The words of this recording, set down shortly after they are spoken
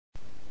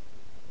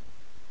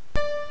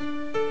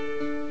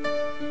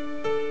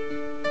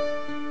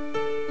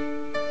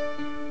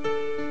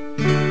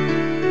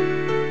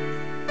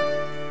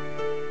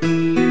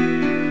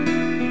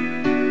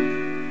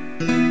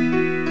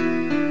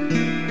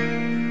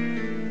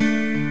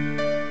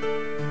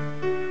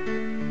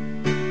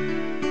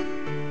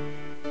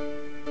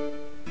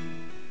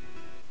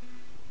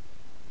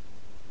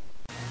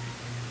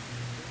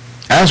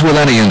As with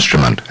any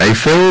instrument, a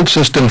filled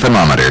system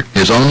thermometer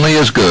is only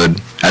as good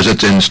as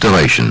its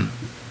installation.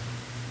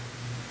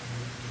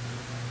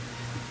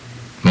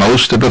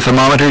 Most of the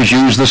thermometers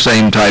use the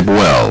same type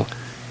well.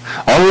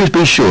 Always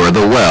be sure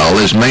the well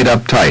is made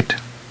up tight.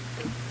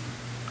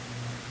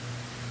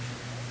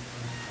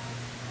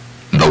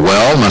 The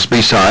well must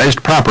be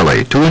sized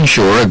properly to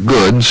ensure a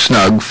good,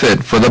 snug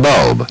fit for the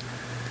bulb.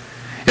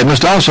 It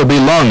must also be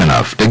long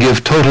enough to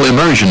give total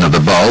immersion of the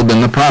bulb in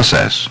the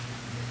process.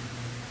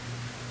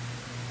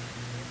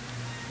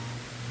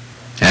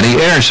 Any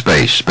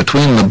airspace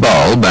between the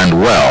bulb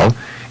and well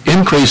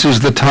increases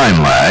the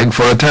time lag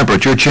for a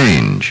temperature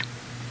change.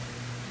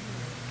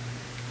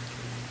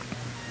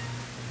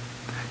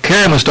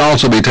 Care must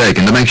also be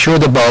taken to make sure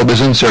the bulb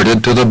is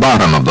inserted to the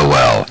bottom of the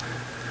well.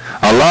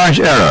 A large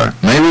error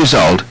may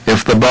result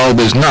if the bulb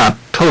is not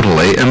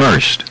totally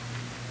immersed.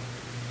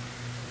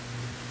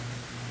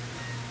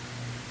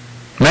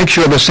 Make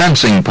sure the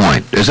sensing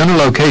point is in a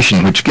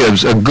location which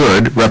gives a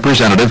good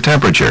representative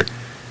temperature.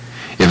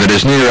 If it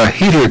is near a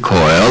heater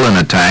coil in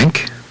a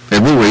tank,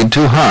 it will read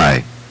too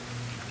high.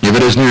 If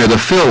it is near the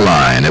fill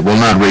line, it will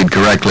not read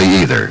correctly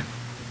either.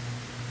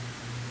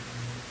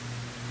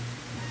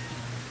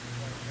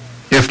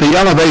 If the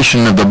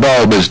elevation of the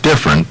bulb is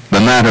different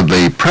than that of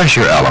the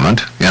pressure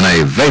element in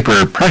a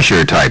vapor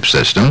pressure type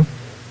system,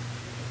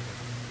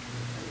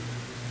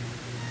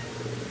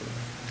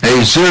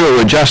 a zero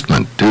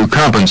adjustment to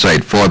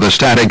compensate for the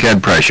static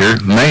head pressure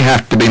may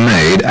have to be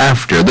made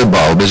after the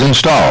bulb is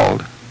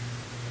installed.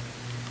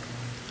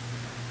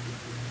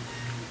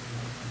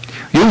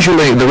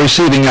 Usually the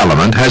receiving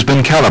element has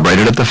been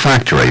calibrated at the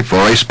factory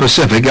for a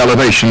specific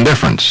elevation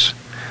difference,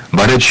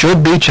 but it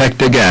should be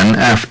checked again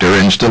after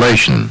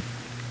installation.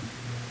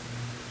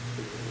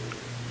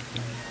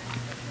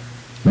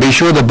 Be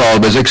sure the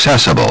bulb is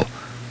accessible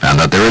and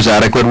that there is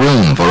adequate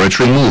room for its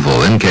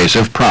removal in case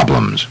of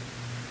problems.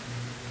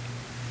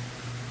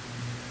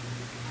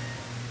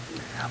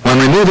 When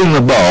removing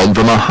the bulb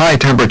from a high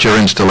temperature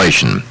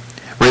installation,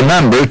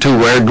 remember to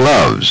wear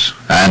gloves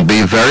and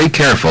be very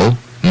careful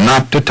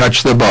not to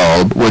touch the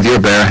bulb with your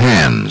bare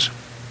hands.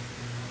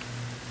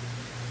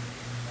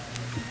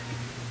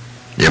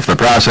 If the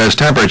process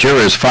temperature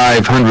is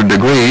 500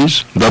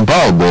 degrees, the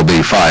bulb will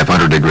be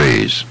 500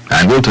 degrees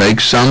and will take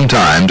some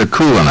time to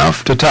cool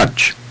enough to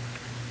touch.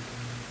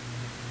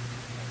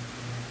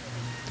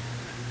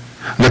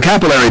 The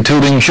capillary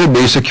tubing should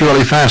be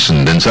securely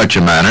fastened in such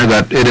a manner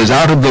that it is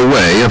out of the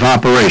way of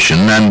operation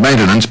and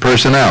maintenance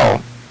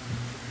personnel.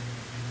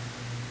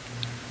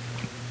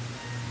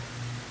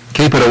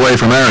 Keep it away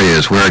from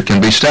areas where it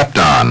can be stepped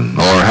on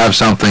or have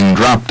something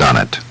dropped on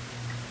it.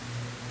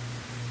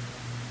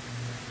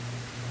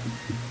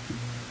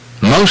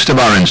 Most of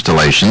our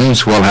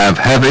installations will have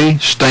heavy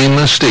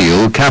stainless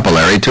steel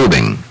capillary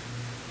tubing.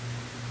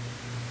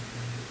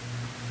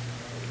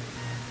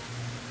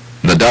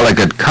 The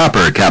delicate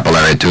copper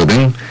capillary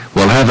tubing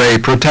will have a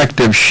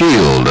protective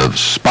shield of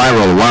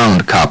spiral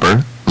wound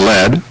copper,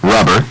 lead,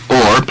 rubber,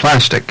 or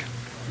plastic.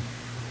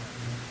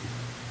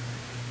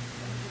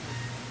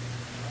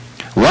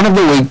 One of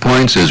the weak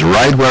points is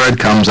right where it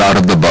comes out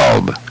of the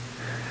bulb.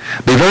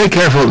 Be very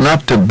careful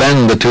not to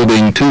bend the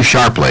tubing too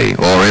sharply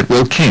or it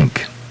will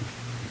kink.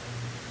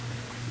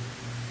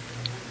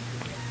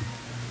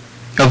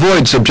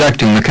 Avoid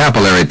subjecting the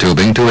capillary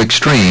tubing to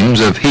extremes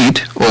of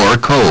heat or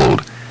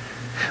cold.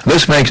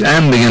 This makes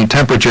ambient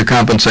temperature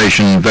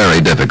compensation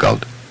very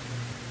difficult.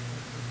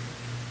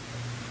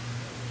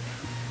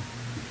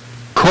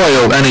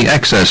 Coil any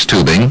excess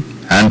tubing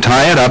and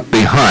tie it up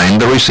behind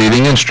the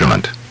receiving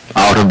instrument,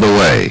 out of the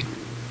way.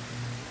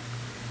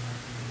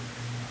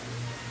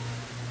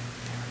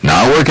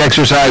 Now work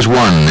exercise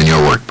 1 in your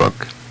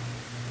workbook.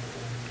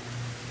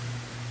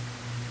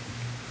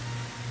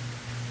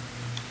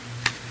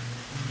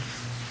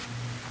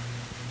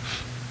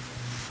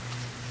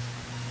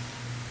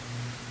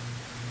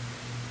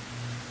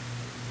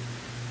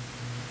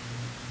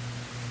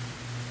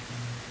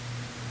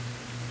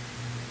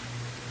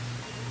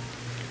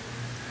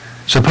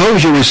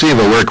 Suppose you receive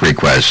a work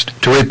request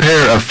to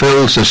repair a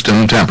fill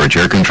system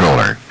temperature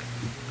controller.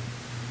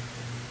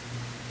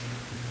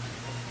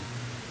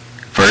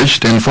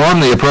 First,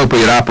 inform the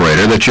appropriate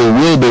operator that you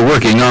will be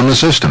working on the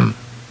system.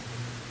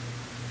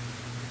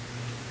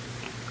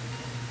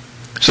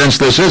 Since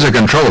this is a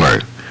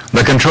controller,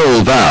 the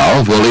control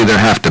valve will either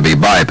have to be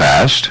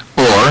bypassed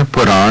or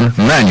put on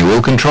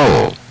manual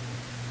control.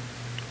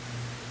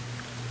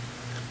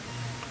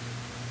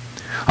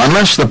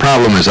 Unless the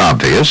problem is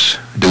obvious,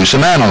 do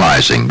some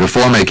analyzing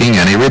before making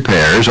any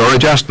repairs or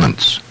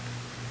adjustments.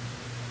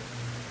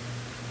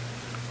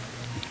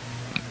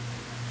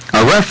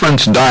 A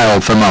reference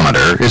dial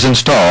thermometer is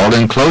installed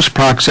in close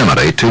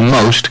proximity to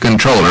most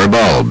controller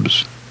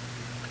bulbs.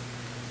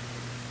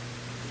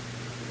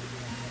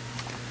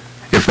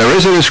 If there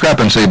is a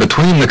discrepancy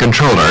between the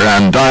controller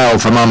and dial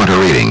thermometer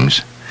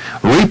readings,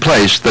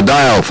 replace the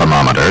dial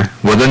thermometer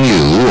with a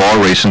new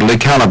or recently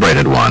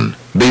calibrated one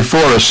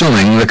before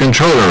assuming the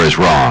controller is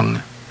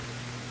wrong.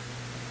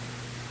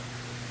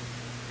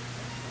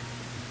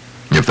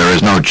 If there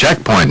is no no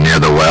check point near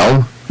the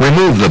well,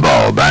 remove the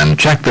bulb and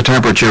check the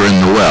temperature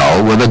in the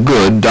well with a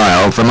good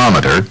dial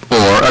thermometer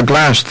or a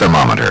glass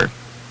thermometer.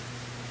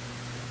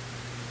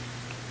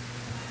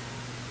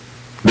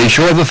 Be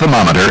sure the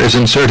thermometer is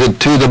inserted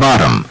to the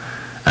bottom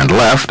and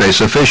left a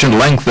sufficient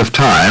length of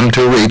time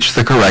to reach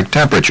the correct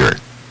temperature.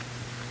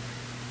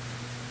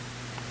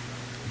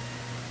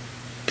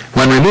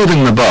 When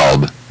removing the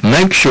bulb,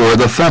 make sure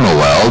the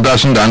thermowell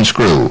doesn't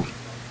unscrew.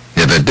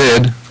 If it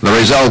did, the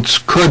results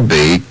could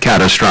be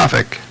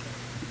catastrophic.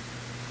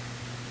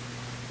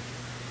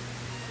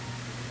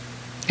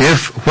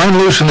 If, when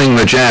loosening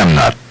the jam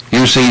nut,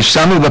 you see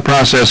some of the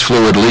process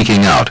fluid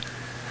leaking out,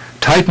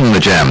 tighten the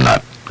jam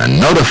nut and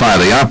notify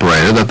the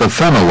operator that the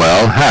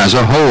thermowell has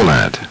a hole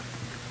in it.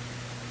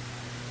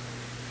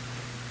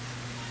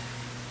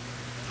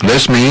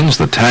 This means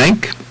the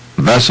tank,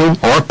 vessel,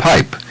 or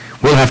pipe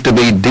will have to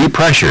be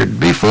depressured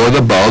before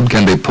the bulb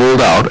can be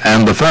pulled out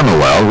and the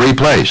thermowell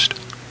replaced.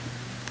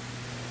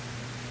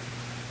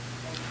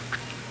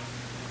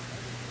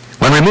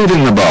 When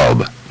removing the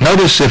bulb,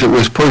 notice if it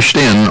was pushed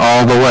in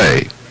all the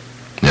way.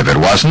 If it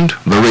wasn't,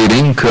 the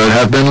reading could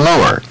have been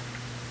lower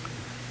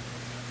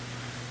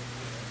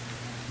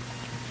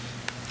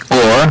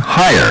or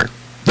higher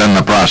than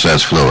the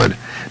process fluid,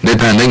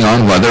 depending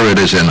on whether it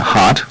is in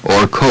hot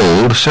or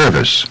cold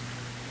service.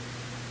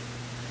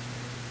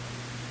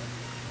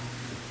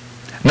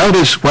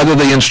 Notice whether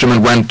the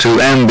instrument went to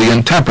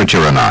ambient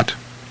temperature or not.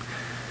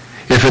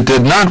 If it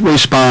did not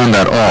respond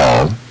at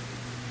all,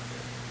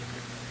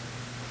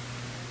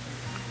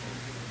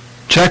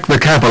 check the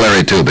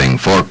capillary tubing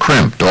for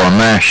crimped or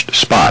mashed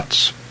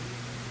spots.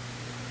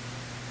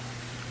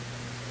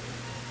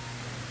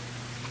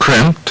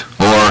 Crimped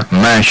or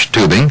mashed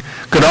tubing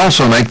could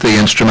also make the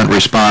instrument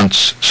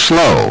response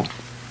slow.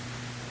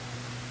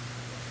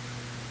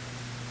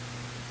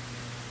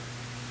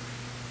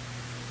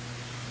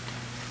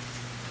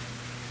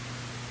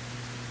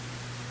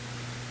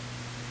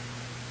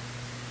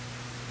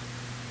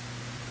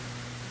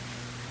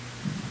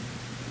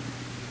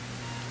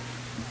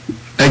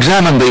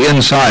 Examine the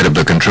inside of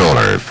the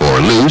controller for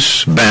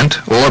loose, bent,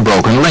 or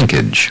broken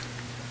linkage.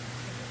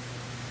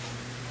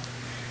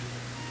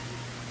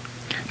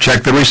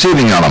 Check the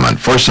receiving element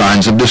for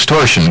signs of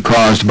distortion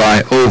caused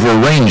by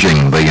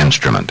over-ranging the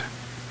instrument.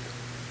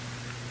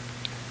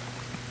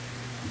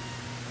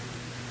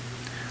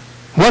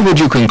 What would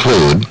you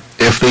conclude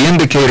if the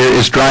indicator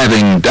is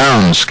driving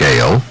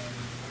downscale,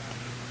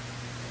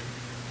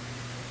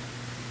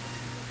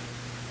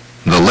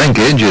 the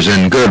linkage is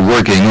in good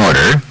working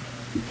order,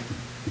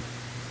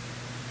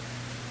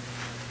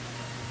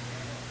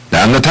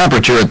 and the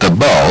temperature at the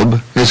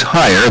bulb is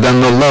higher than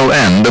the low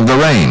end of the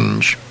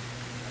range?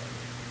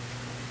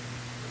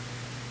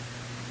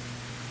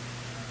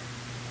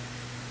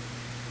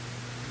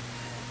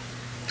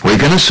 We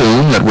can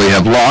assume that we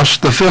have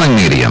lost the filling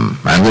medium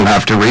and will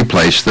have to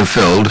replace the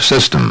filled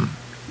system.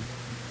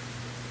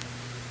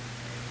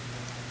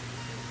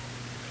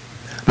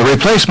 The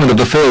replacement of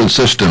the filled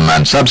system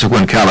and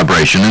subsequent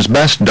calibration is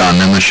best done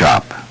in the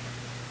shop.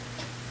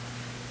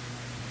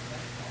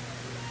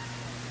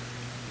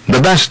 The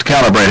best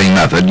calibrating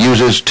method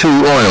uses 2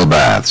 oil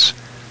baths.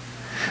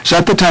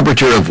 Set the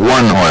temperature of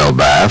one oil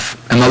bath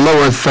in the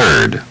lower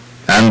third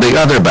and the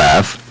other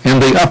bath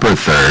in the upper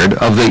third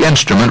of the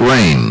instrument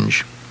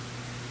range.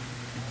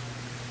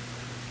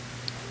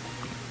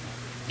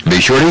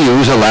 Be sure to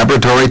use a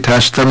laboratory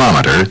test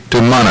thermometer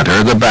to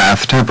monitor the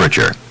bath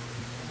temperature.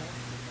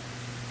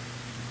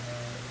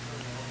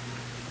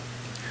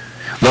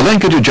 The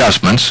linkage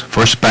adjustments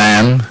for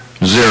span,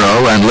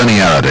 zero, and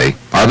linearity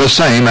are the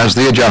same as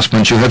the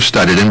adjustments you have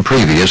studied in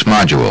previous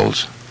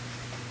modules.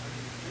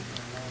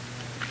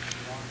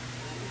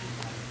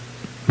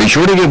 Be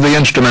sure to give the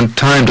instrument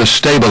time to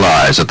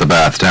stabilize at the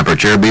bath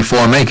temperature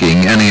before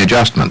making any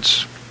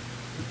adjustments.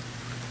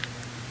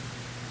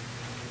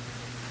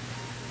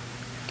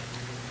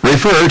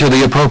 Refer to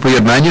the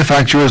appropriate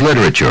manufacturer's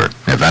literature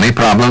if any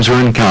problems are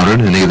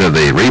encountered in either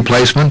the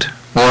replacement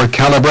or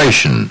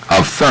calibration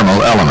of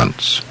thermal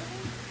elements.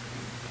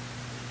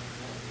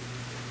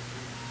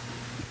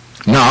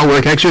 Now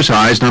work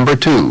exercise number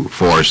 2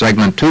 for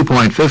segment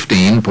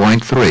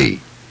 2.15.3.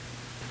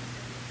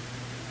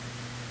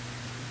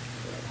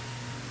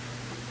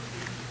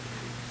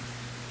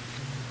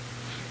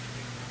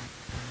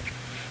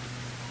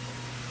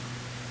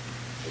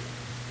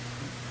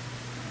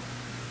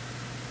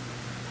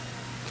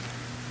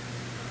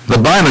 The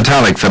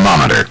bimetallic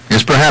thermometer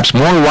is perhaps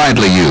more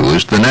widely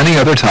used than any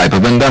other type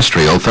of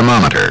industrial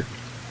thermometer.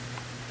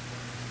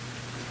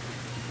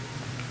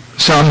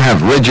 Some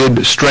have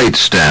rigid, straight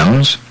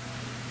stems,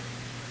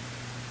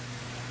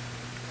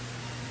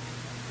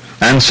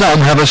 and some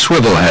have a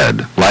swivel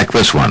head, like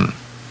this one.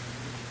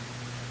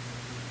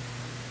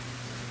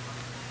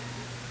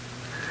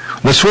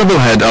 The swivel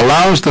head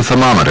allows the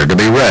thermometer to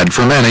be read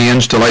from any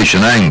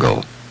installation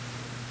angle.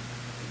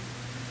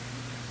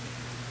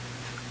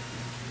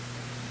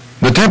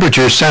 The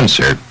temperature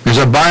sensor is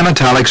a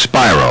bimetallic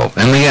spiral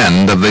in the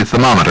end of the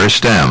thermometer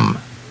stem.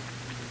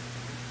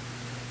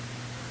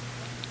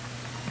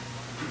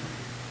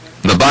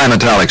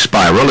 bimetallic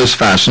spiral is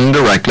fastened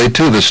directly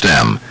to the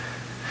stem.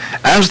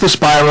 As the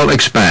spiral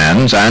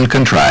expands and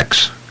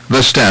contracts,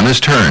 the stem is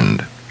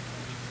turned.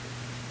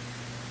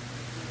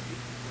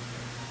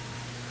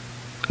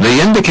 The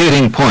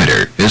indicating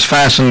pointer is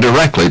fastened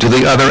directly to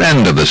the other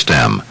end of the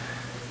stem.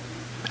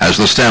 As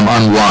the stem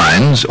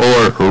unwinds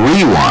or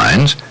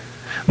rewinds,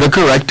 the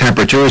correct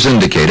temperature is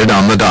indicated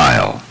on the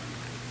dial.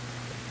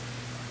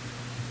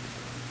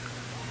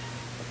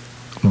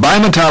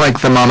 Bimetallic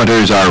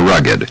thermometers are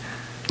rugged.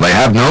 They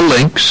have no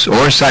links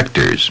or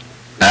sectors,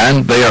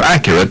 and they are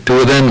accurate to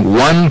within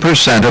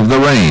 1% of the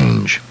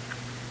range.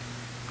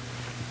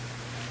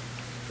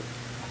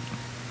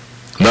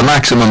 The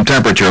maximum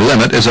temperature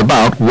limit is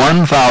about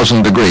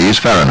 1,000 degrees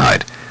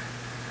Fahrenheit.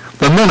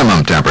 The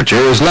minimum temperature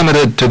is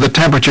limited to the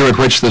temperature at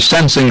which the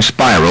sensing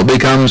spiral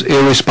becomes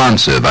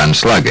irresponsive and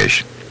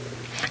sluggish,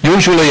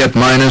 usually at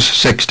minus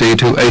 60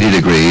 to 80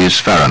 degrees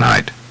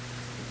Fahrenheit.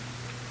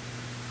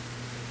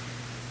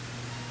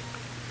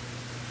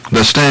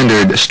 The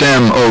standard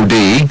stem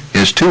OD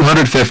is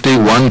 250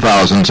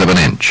 1/1000ths of an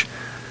inch.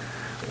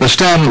 The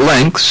stem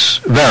lengths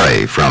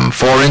vary from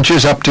 4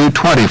 inches up to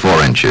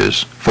 24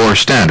 inches for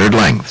standard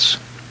lengths.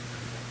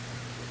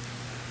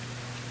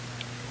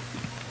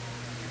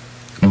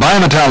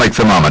 Bimetallic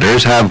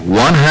thermometers have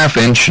 1/2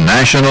 inch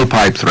national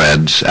pipe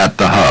threads at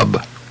the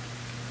hub.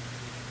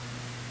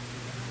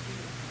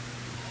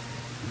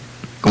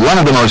 One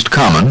of the most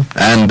common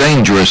and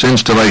dangerous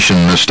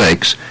installation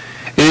mistakes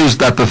is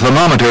that the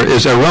thermometer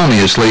is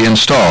erroneously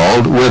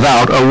installed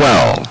without a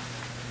well.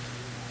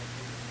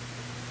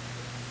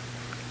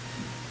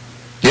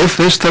 If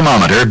this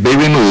thermometer be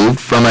removed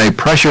from a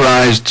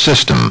pressurized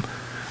system,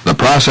 the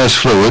process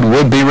fluid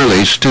would be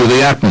released to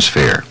the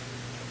atmosphere.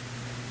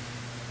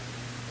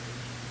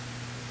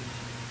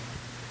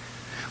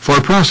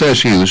 For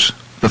process use,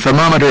 the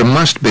thermometer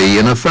must be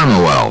in a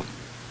thermowell.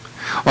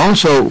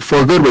 Also,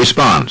 for good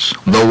response,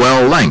 the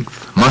well length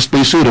must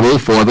be suitable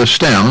for the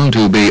stem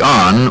to be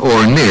on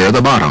or near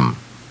the bottom.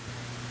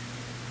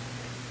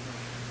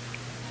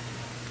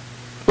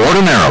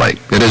 Ordinarily,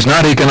 it is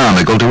not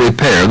economical to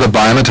repair the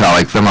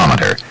bimetallic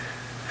thermometer.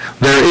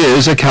 There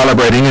is a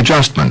calibrating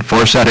adjustment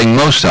for setting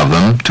most of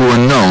them to a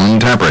known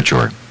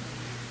temperature.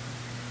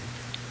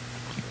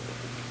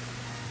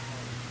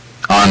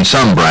 On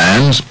some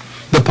brands,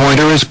 the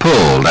pointer is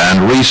pulled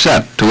and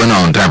reset to a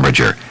known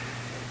temperature.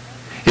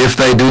 If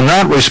they do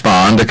not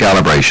respond to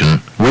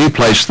calibration,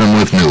 replace them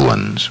with new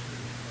ones.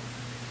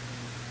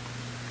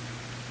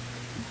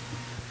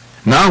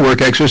 Now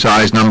work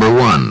exercise number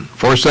 1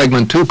 for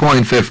segment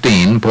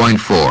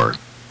 2.15.4.